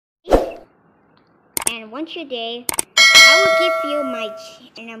and once you're there, I will give you my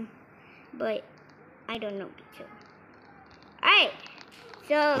but I don't know so. Alright,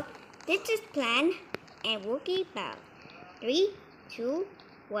 so this is plan, and we'll keep out. 3, 2,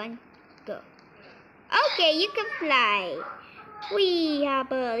 1, go. Okay, you can fly. We are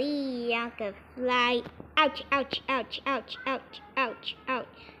believe I can fly. Ouch, ouch, ouch, ouch, ouch, ouch, ouch,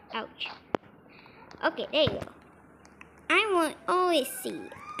 ouch. Okay, there you go. I will always see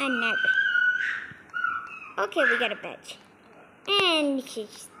a nugget. Okay, we got a badge. And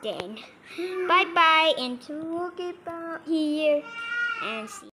she's done. Bye-bye, and we'll get out here and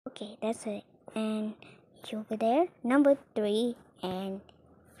see. Okay, that's it. And over there, number 3, and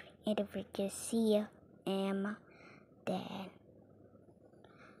if we just see then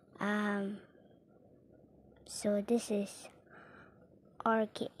so this is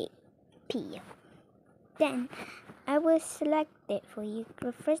RKP. Then I will select it for you.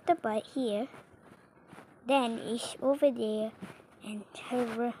 Press the button here. Then it's over there and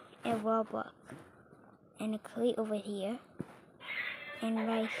hover a roblox and click over here and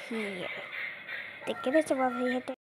right here. The give us a roblox.